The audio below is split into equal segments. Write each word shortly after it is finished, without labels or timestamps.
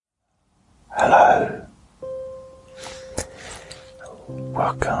Hello,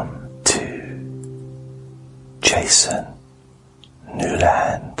 welcome to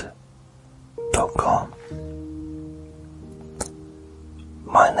JasonNewland.com.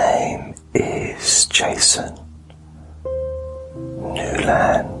 My name is Jason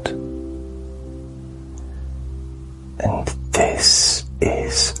Newland, and this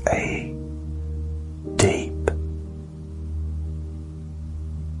is a deep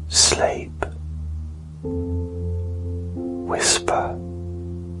sleep whisper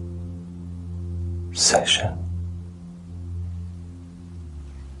session.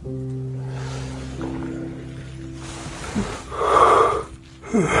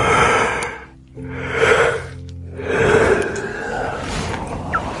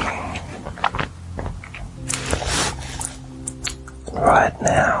 Right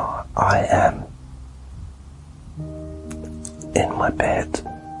now I am in my bed,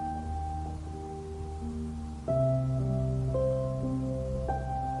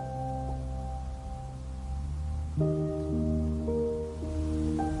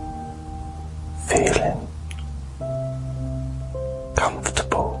 feeling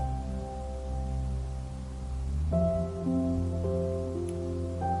comfortable,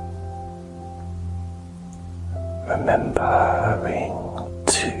 remembering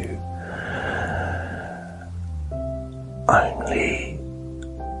to only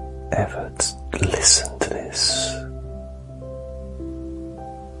ever listen to this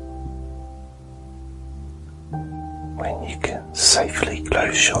when you can safely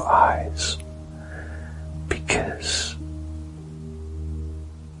close your eyes, because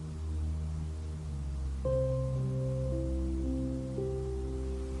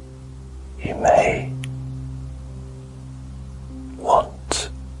you may want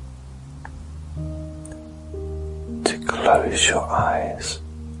to close your eyes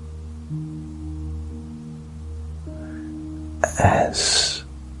as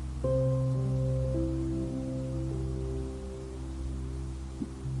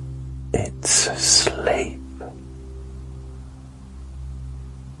it's a sleep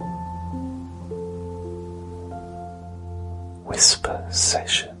whisper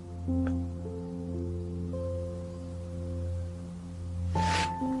session.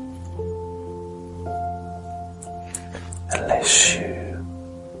 Unless you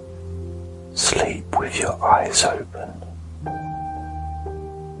sleep with your eyes open,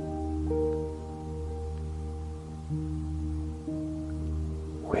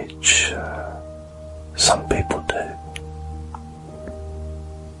 which some people do.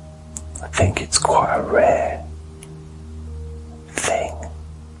 I think it's quite a rare thing.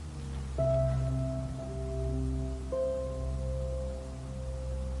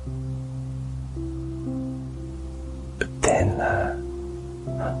 But then,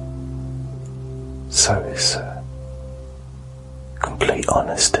 so is complete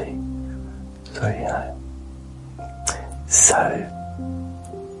honesty. So, you know. So,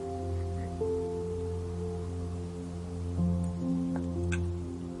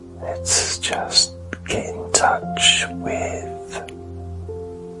 let's just get in touch with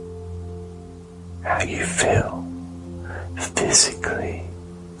how you feel physically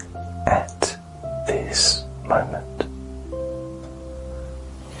at this moment.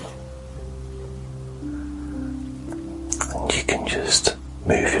 And you can just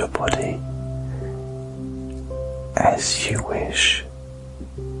move your body as you wish,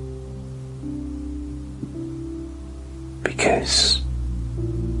 because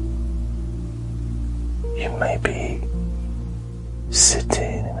you may be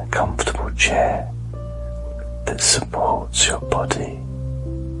sitting in a comfortable chair that supports your body,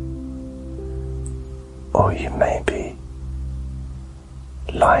 or you may be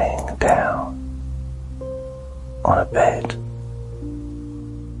lying down on a bed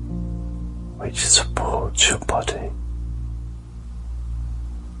which supports your body.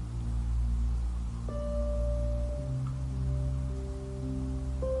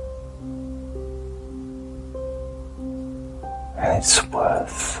 And it's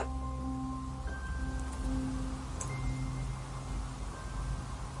worth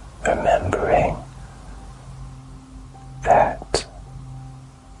remembering that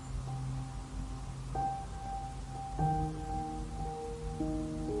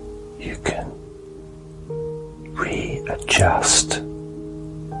you can readjust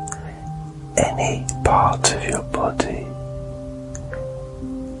any part of your body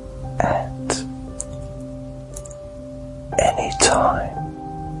at any time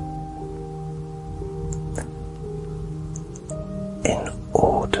in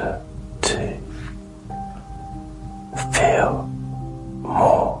order to feel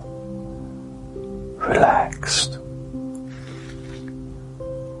more relaxed.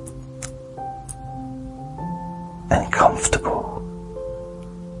 And comfortable.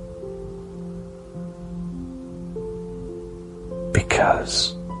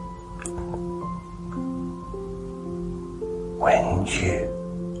 Because when you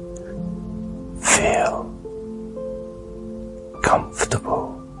feel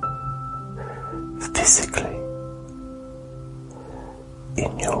comfortable physically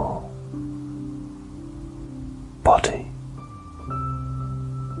in your body,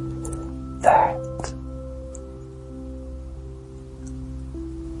 that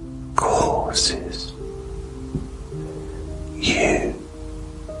causes you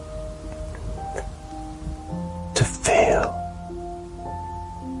to feel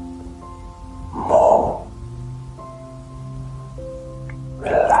more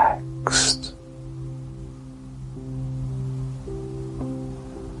relaxed.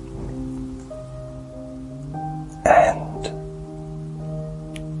 And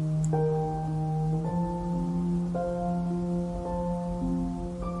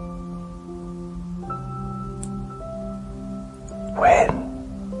when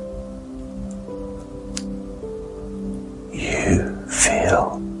you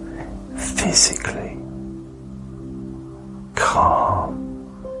feel physically calm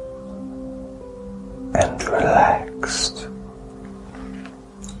and relaxed,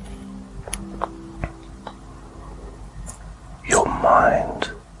 your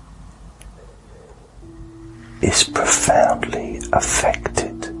mind is profoundly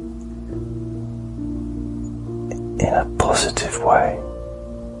affected in a positive way,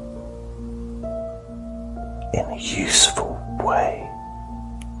 in a useful way,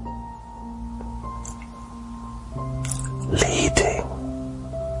 leading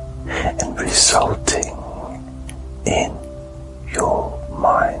and resulting in your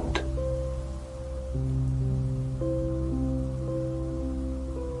mind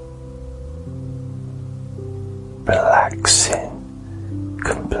relaxing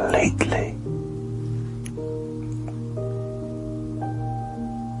completely.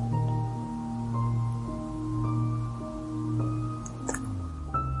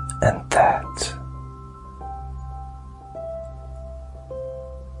 And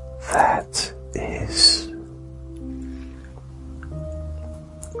that is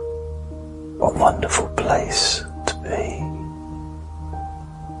a wonderful place to be,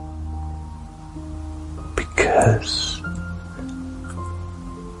 because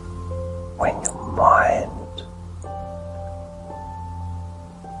when your mind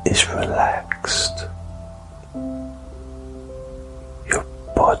is relaxed, your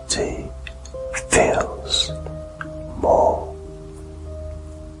body feels more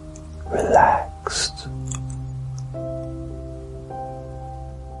relaxed.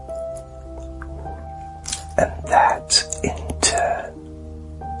 And that in turn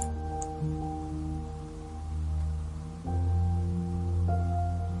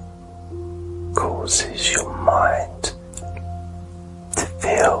causes your mind to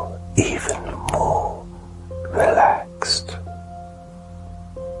feel even more relaxed.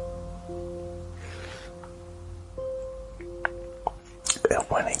 And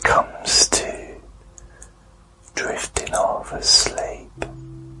when it comes to drifting off asleep,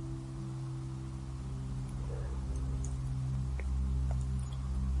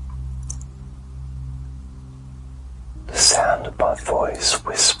 the sound of my voice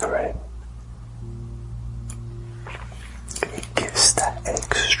whispering, it gives that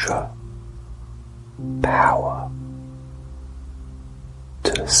extra power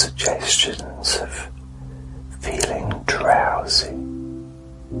to the suggestions of feeling drowsy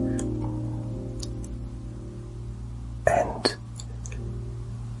and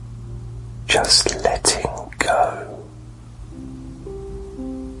just letting go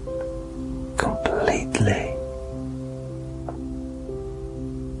completely.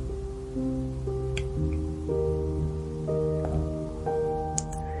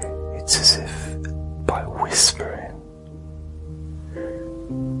 It's as if by whispering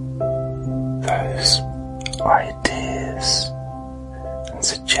those ideas and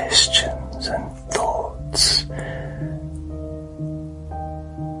suggestions and thoughts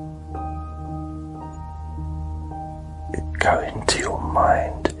go into your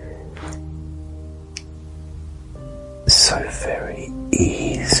mind so very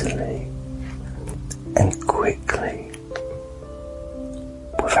easily and quickly,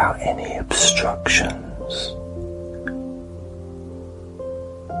 without any obstructions,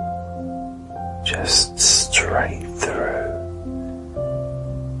 just straight through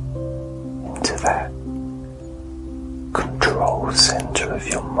into that control center of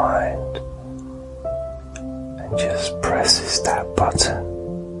your mind, and just presses that button,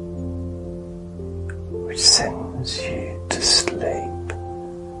 which sends you to sleep.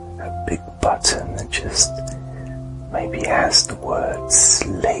 A big button that just maybe has the word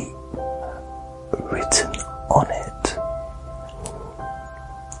sleep written on it.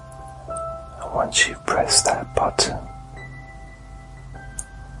 And once you press that button,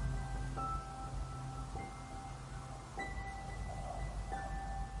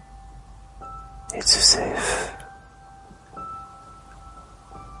 it's as if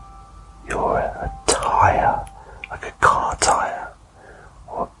you're a tyre, like a car tyre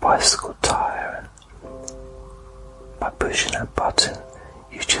or a bicycle tyre, and by pushing that button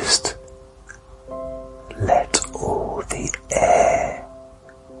you just let all the air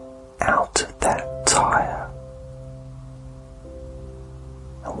out of that tyre.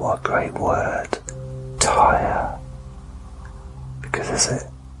 And what a great word, tyre, because as it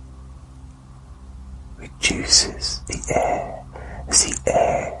reduces the air, as the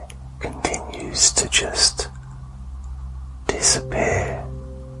air continues to just disappear,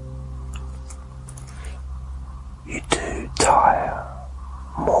 you do tire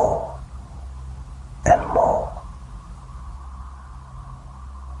more and more.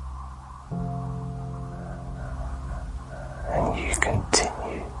 And you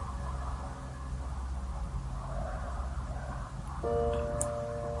continue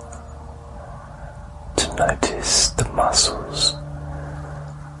to notice the muscles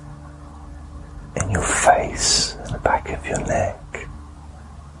in your face and the back of your neck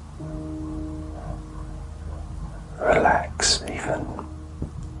relax even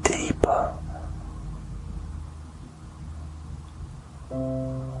deeper.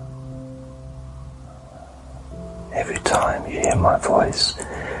 Every time you hear my voice,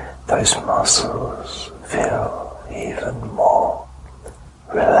 those muscles feel even more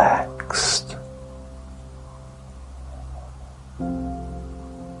relaxed.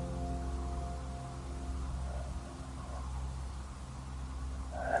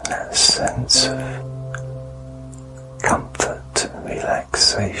 And that sense of comfort and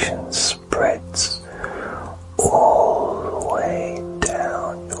relaxation spreads all the way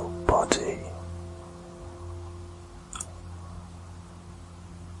down your body,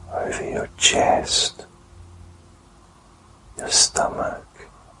 over your chest, your stomach,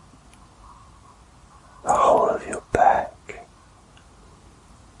 the whole of your back,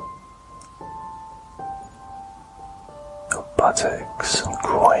 your buttocks and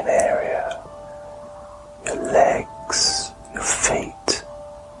groin area, your legs, your feet,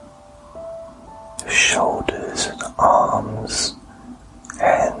 your shoulders and arms,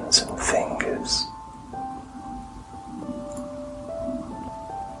 hands and fingers.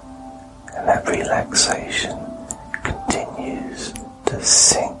 And that relaxation continues to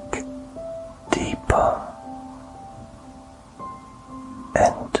sink deeper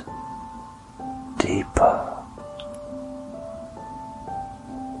and deeper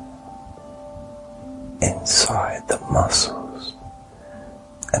inside the muscles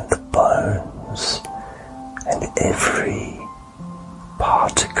and the bones and every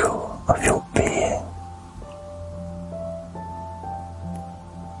particle of your being.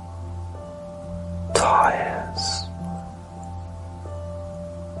 Tires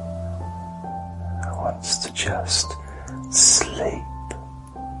and wants to just sleep.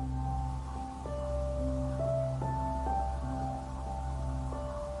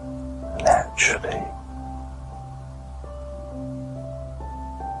 Naturally.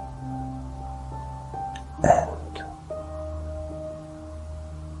 And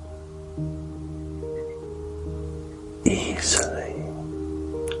easily.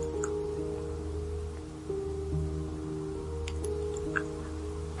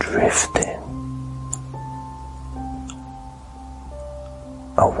 Drifting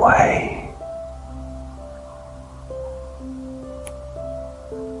away.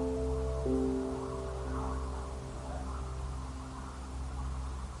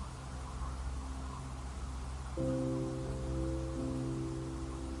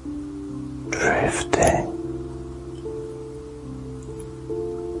 Drifting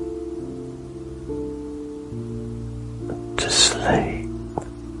to sleep.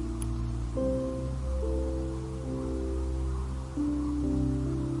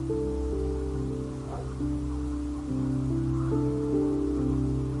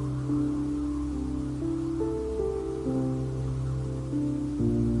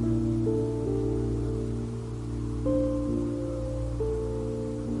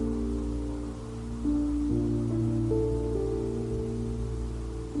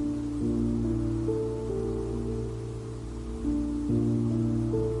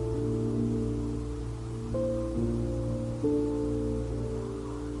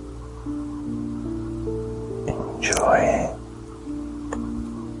 enjoying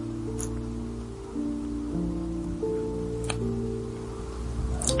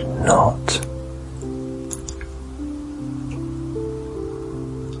not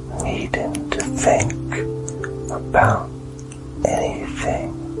needing to think about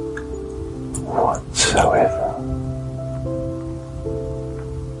anything whatsoever.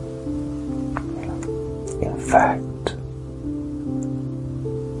 In fact,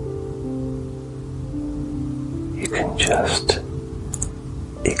 you can just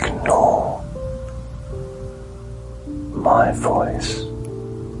ignore my voice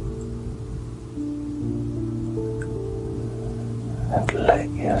and let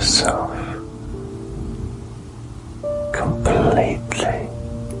yourself completely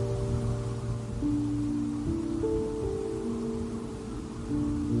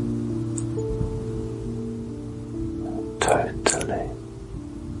totally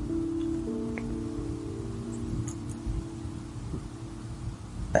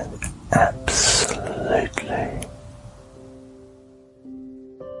and absolutely